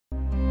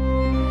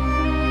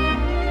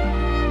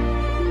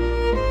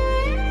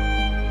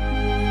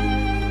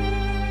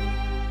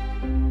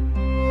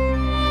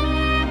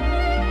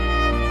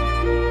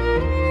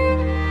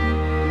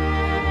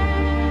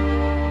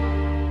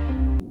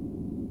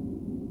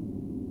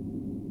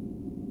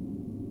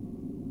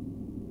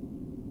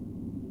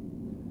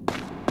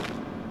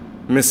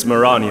Miss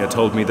Marania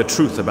told me the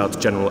truth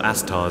about General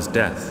Astar's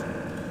death.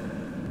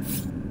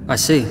 I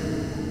see.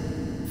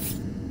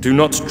 Do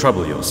not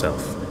trouble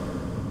yourself.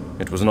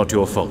 It was not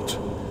your fault.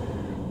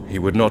 He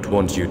would not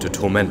want you to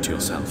torment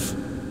yourself.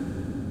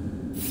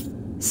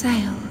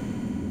 Sail.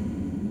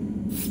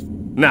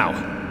 Now,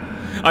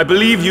 I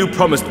believe you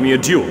promised me a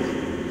duel.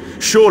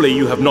 Surely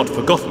you have not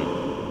forgotten.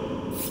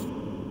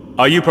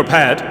 Are you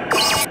prepared?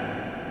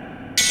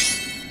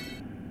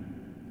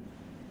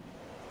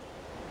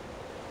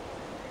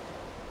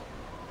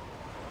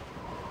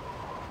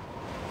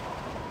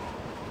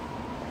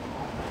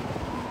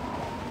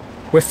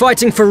 We're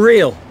fighting for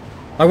real.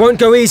 I won't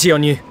go easy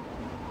on you.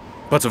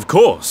 But of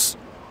course.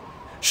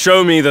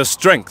 Show me the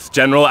strength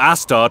General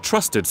Astar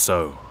trusted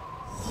so.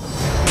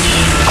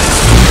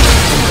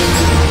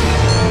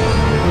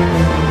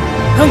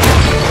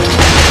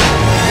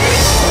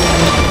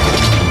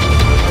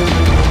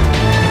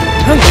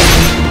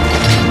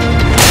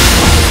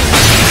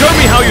 Show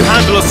me how you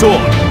handle a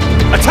sword.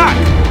 Attack!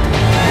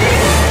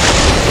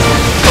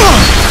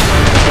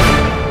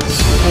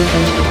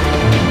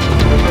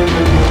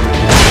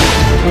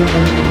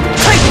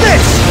 Take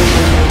this!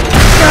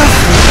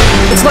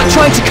 It's like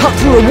trying to cut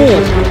through a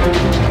wall.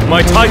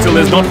 My title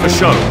is not for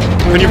show.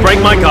 Can you break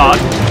my guard?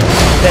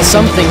 There's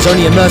some things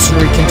only a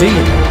mercenary can do.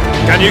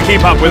 Can you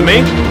keep up with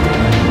me?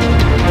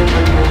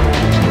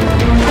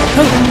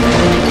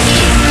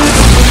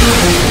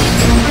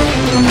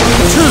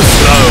 Too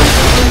slow.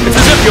 It's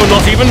as if you're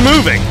not even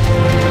moving.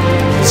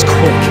 It's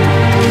quick.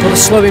 Gotta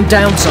slow him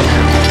down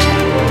somehow.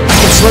 I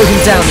can slow him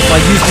down if I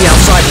use the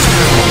outsider's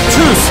power.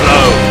 Too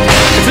slow.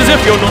 It's as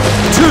if you're not...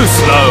 Too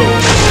slow.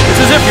 It's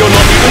as if you're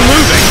not even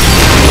moving.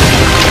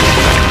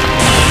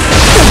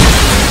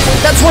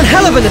 That's one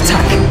hell of an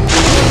attack.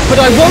 But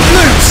I won't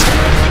lose.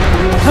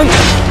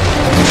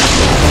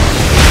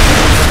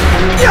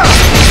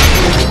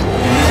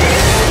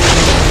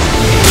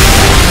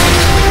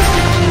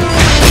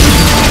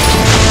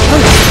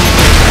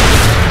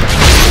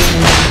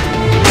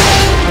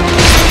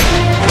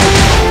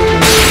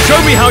 Show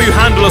me how you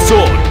handle a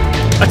sword.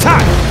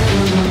 Attack!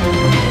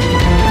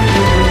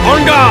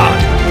 On guard!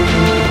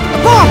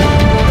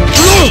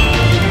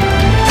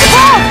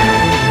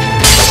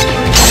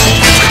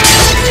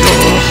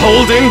 You're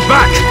holding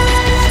back!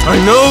 I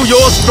know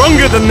you're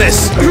stronger than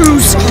this!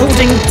 Who's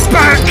holding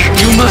back?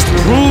 You must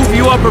prove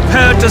you are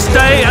prepared to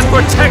stay and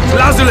protect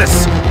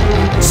Lazulus!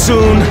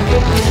 Soon,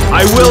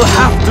 I will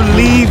have to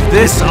leave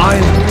this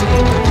island.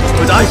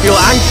 But I feel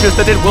anxious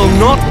that it will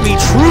not be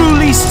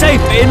truly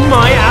safe in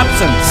my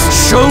absence.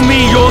 Show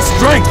me your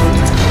strength!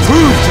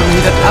 Prove to me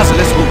that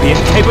Lazulus will be in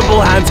capable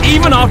hands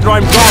even after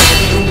I'm gone!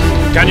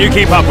 Can you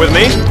keep up with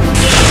me?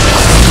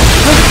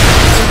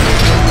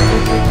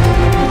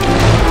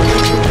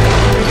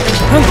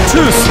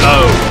 Too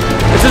slow!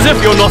 It's as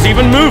if you're not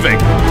even moving!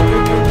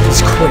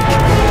 It's quick.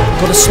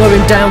 Gotta slow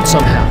him down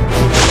somehow.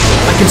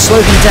 I can slow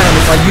him down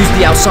if I use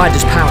the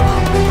outsider's power.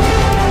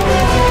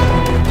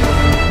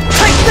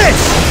 Take this!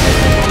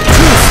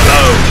 Too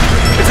slow!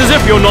 It's as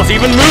if you're not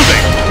even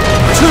moving!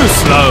 Too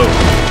slow!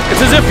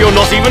 It's as if you're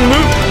not even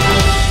moving!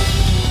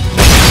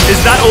 Is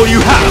that all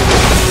you have?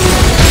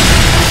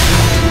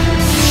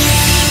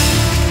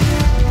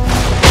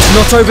 It's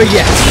not over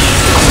yet.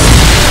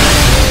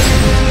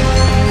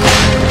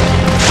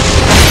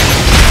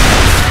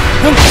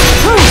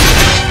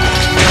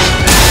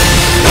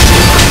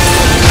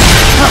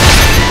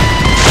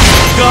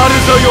 Guard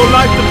as though your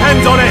life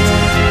depends on it!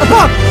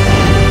 Above!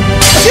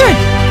 Again!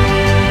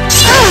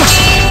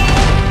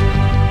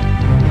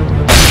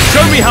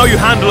 Show me how you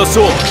handle a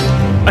sword!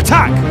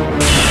 Attack!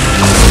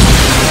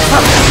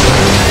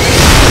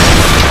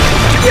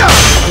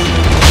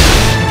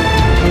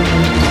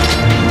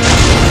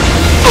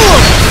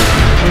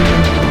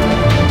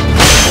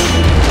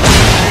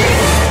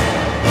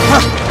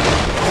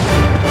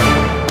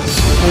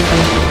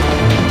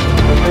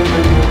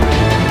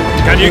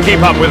 Can you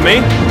keep up with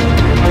me?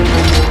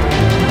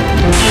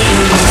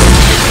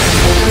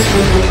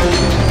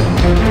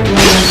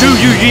 Do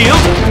you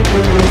yield?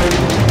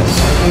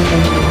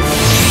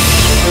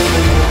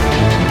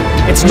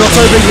 It's not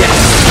over yet.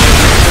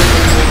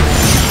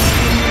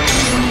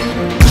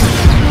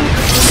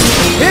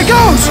 Here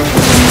goes!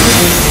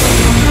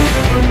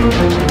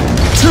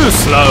 Too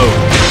slow.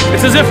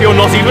 It's as if you're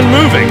not even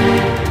moving.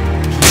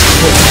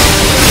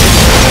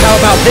 How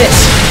about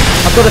this?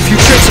 I've got a few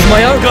tricks of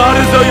my own. Guard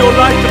as though your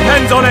life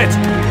depends on it.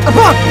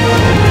 Above!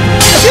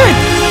 Again!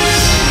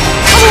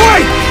 Other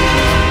way!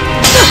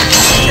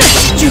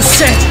 You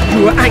said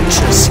you were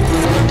anxious.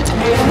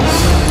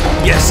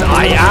 Yes,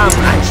 I am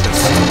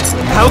anxious.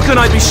 How can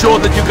I be sure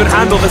that you can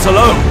handle this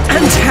alone?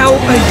 And how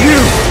are you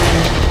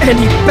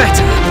any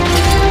better?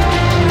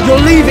 You're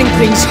leaving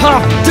things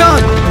half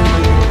done.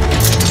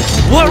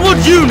 What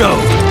would you know?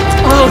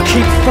 I'll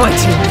keep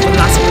fighting for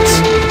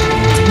Lazulus.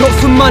 Not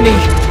for money,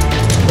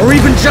 or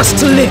even just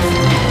to live,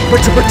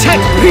 but to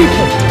protect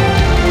people.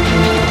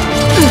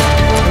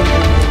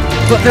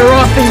 But there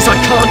are things I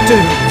can't do.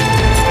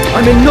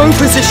 I'm in no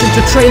position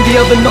to train the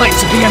other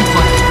knights of the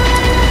Empire.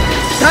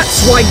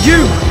 That's why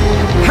you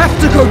have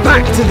to go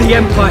back to the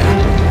Empire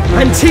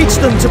and teach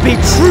them to be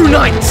true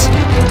knights.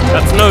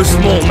 That's no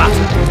small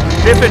matter.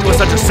 If it were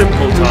such a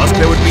simple task,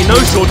 there would be no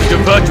shortage of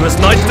virtuous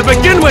knights to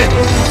begin with!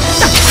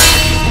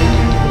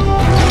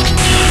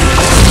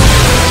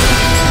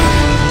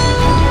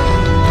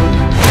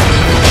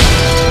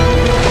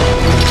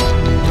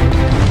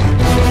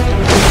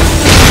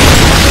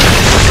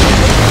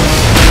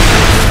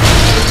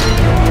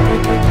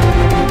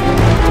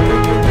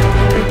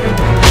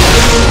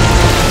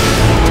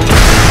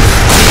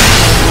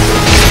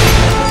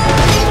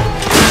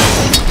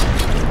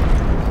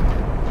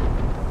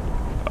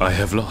 I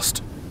have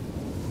lost.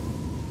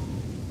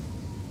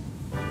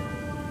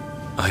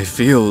 I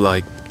feel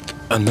like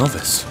a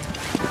novice.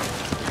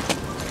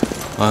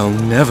 I'll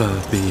never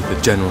be the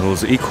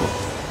General's equal.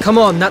 Come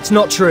on, that's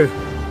not true.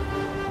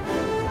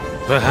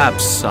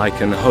 Perhaps I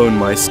can hone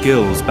my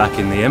skills back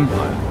in the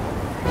Empire.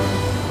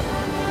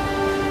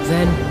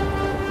 Then...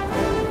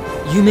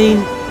 you mean...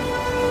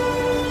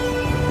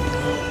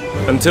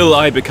 Until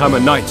I become a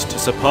knight to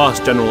surpass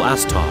General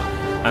Astar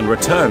and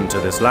return to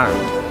this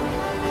land,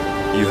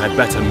 you had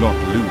better not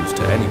lose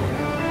to anyone.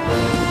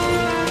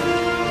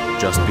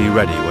 Just be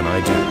ready when I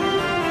do.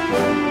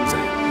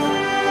 Say.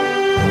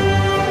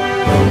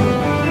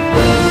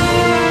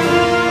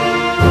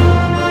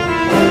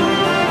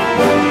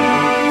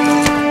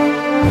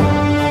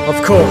 Of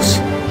course.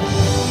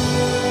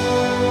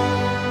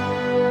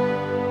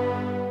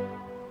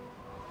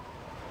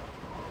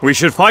 We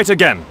should fight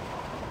again.